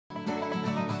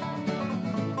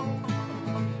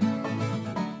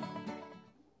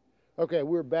Okay,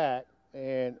 we're back,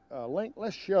 and Link,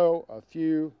 let's show a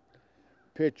few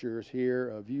pictures here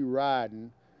of you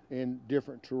riding in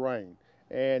different terrain.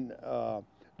 And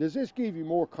does this give you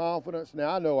more confidence?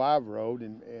 Now, I know I've rode,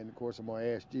 and of course I'm going to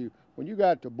ask you, when you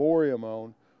got the Boreum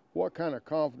on, what kind of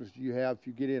confidence do you have if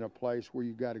you get in a place where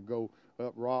you got to go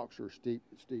up rocks or steep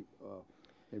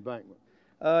embankment?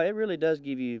 It really does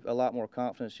give you a lot more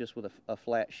confidence just with a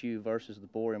flat shoe versus the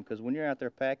Boreum, because when you're out there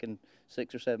packing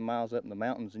 6 or 7 miles up in the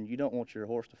mountains and you don't want your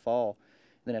horse to fall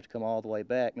and then have to come all the way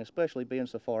back, and especially being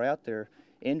so far out there,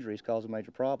 injuries cause a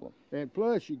major problem. And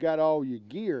plus, you got all your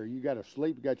gear. You got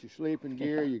you got your sleeping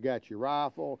gear, you got your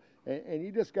rifle, and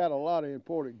you just got a lot of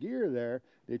important gear there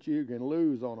that you can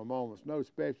lose on a moment's notice,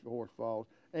 especially if a horse falls.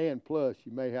 And plus,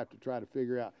 you may have to try to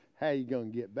figure out how you're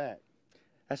going to get back.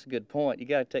 That's a good point. You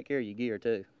got to take care of your gear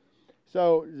too.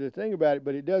 So the thing about it,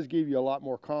 but it does give you a lot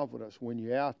more confidence when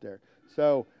you're out there.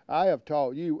 So I have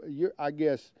taught you, I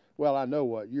guess, well, I know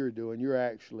what you're doing. You're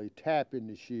actually tapping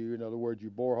the shoe. In other words, you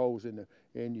bore holes in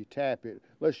and you tap it.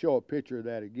 Let's show a picture of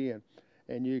that again.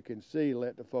 And you can see,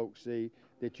 let the folks see,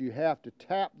 that you have to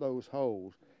tap those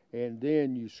holes, and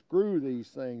then you screw these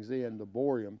things in, the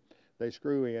Boreum, they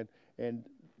screw in.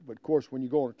 But of course, when you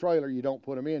go on a trailer, you don't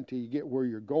put them in until you get where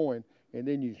you're going, and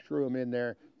then you screw them in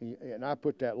there, and I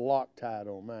put that Loctite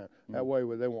on mine. That way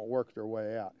they won't work their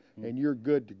way out. And you're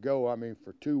good to go. I mean,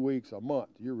 for 2 weeks, a month,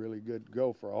 you're really good to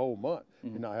go for a whole month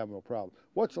and not have no problem.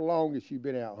 What's the longest you've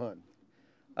been out hunting?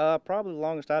 Probably the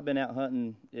longest I've been out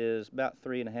hunting is about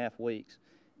 3.5 weeks.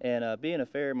 And being a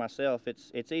farrier myself,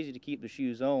 it's easy to keep the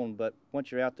shoes on, but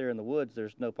once you're out there in the woods,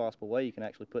 there's no possible way you can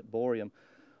actually put Boreum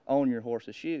on your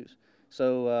horse's shoes.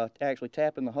 So actually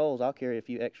tapping the holes, I'll carry a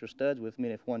few extra studs with me,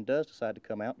 and if one does decide to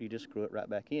come out, you just screw it right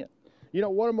back in. You know,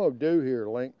 what I'm going to do here,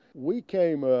 Link, we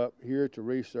came up here at the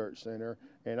Research Center,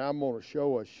 and I'm going to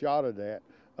show a shot of that,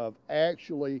 of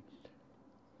actually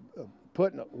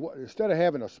instead of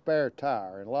having a spare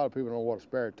tire, and a lot of people don't know what a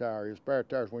spare tire is. Spare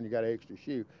tire is when you got an extra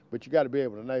shoe, but you got to be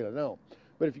able to nail it on.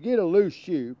 But if you get a loose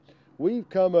shoe, we've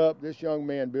come up, this young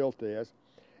man built this,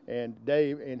 and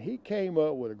Dave, and he came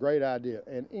up with a great idea.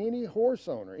 And any horse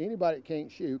owner, anybody that can't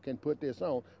shoe, can put this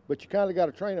on, but you kind of got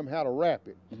to train them how to wrap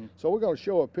it. So we're going to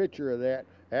show a picture of that,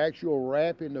 actual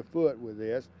wrapping the foot with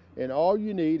this. And all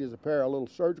you need is a pair of little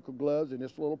surgical gloves and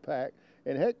this little pack.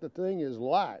 And heck, the thing is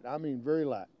light. I mean, very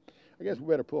light. I guess we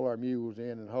better pull our mules in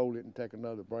and hold it and take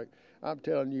another break. I'm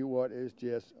telling you what, it's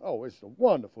just, it's a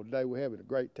wonderful day. We're having a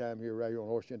great time here right here on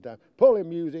Horseshoen Time. Pull them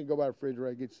mules in, go by the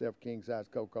refrigerator, get yourself a king-size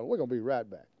Coca-Cola. We're going to be right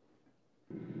back.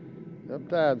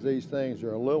 Sometimes these things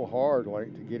are a little hard,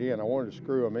 like, to get in. I wanted to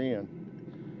screw them in,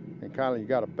 and kind of you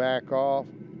got to back off.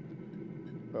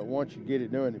 But once you get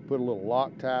it done, you put a little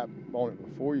Loctite on it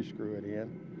before you screw it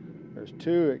in. There's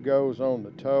two that goes on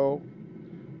the toe.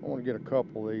 I want to get a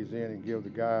couple of these in and give the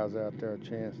guys out there a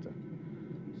chance to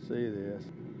see this.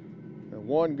 And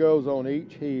one goes on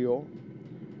each heel,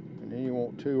 and then you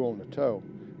want two on the toe.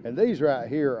 And these right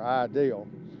here are ideal,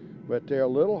 but they're a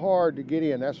little hard to get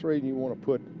in. That's the reason you want to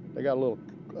put, they got a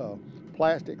little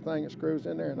plastic thing that screws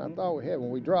in there, and I thought we had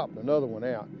when we dropped another one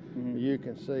out. You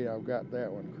can see I've got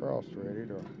that one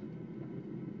cross-threaded, or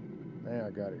now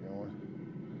I got it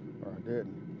going, or I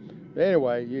didn't. But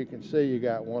anyway, you can see you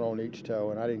got one on each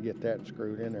toe, and I didn't get that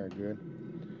screwed in there good.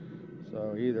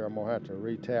 So either I'm gonna have to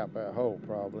re-tap that hole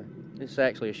probably. It's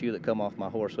actually a shoe that come off my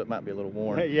horse, so it might be a little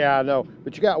worn. Yeah, I know.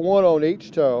 But you got one on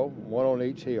each toe, one on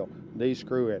each heel. These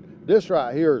screw in. This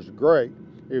right here is great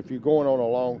if you're going on a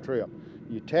long trip.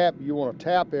 You want to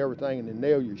tap everything and then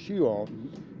nail your shoe on.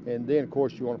 And then, of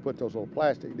course, you want to put those little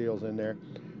plastic deals in there.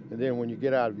 And then when you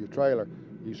get out of your trailer,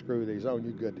 you screw these on,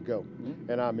 you're good to go.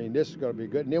 And I mean, this is going to be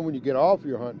good. And then when you get off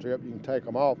your hunting trip, you can take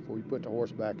them off before you put the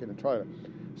horse back in the trailer.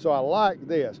 So I like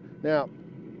this. Now,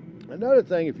 another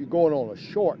thing, if you're going on a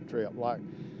short trip, like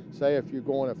say if you're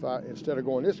going, instead of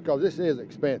going this, because this is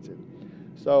expensive.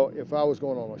 So if I was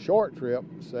going on a short trip,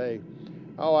 say,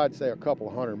 I'd say a couple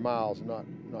of 100 miles, not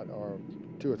or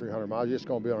 200 or 300 miles, just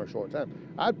going to be on a short time.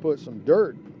 I'd put some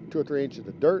dirt, 2 or 3 inches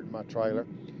of dirt in my trailer,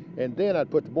 and then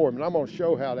I'd put the board. And I'm going to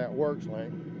show how that works,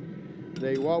 Link.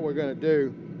 What we're going to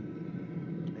do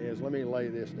is, let me lay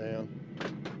this down.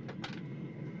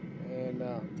 And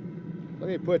let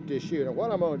me put this shoe. Now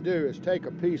what I'm going to do is take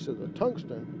a piece of the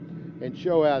tungsten and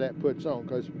show how that puts on,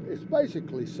 because it's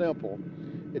basically simple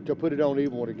to put it on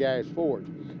even with a gas forge.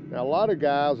 Now a lot of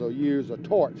guys will use a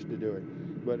torch to do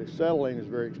it, but acetylene is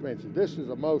very expensive. This is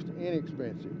the most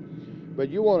inexpensive. But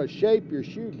you want to shape your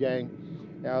shoe gang.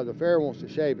 Now the farrier wants to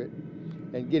shape it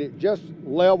and get it just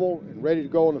level and ready to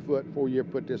go on the foot before you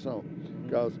put this on,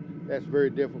 because that's very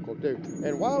difficult to do.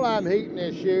 And while I'm heating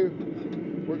this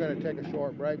shoe, We're going to take a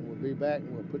short break, and we'll be back,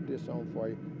 and we'll put this on for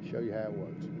you, show you how it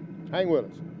works. Hang with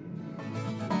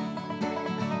us.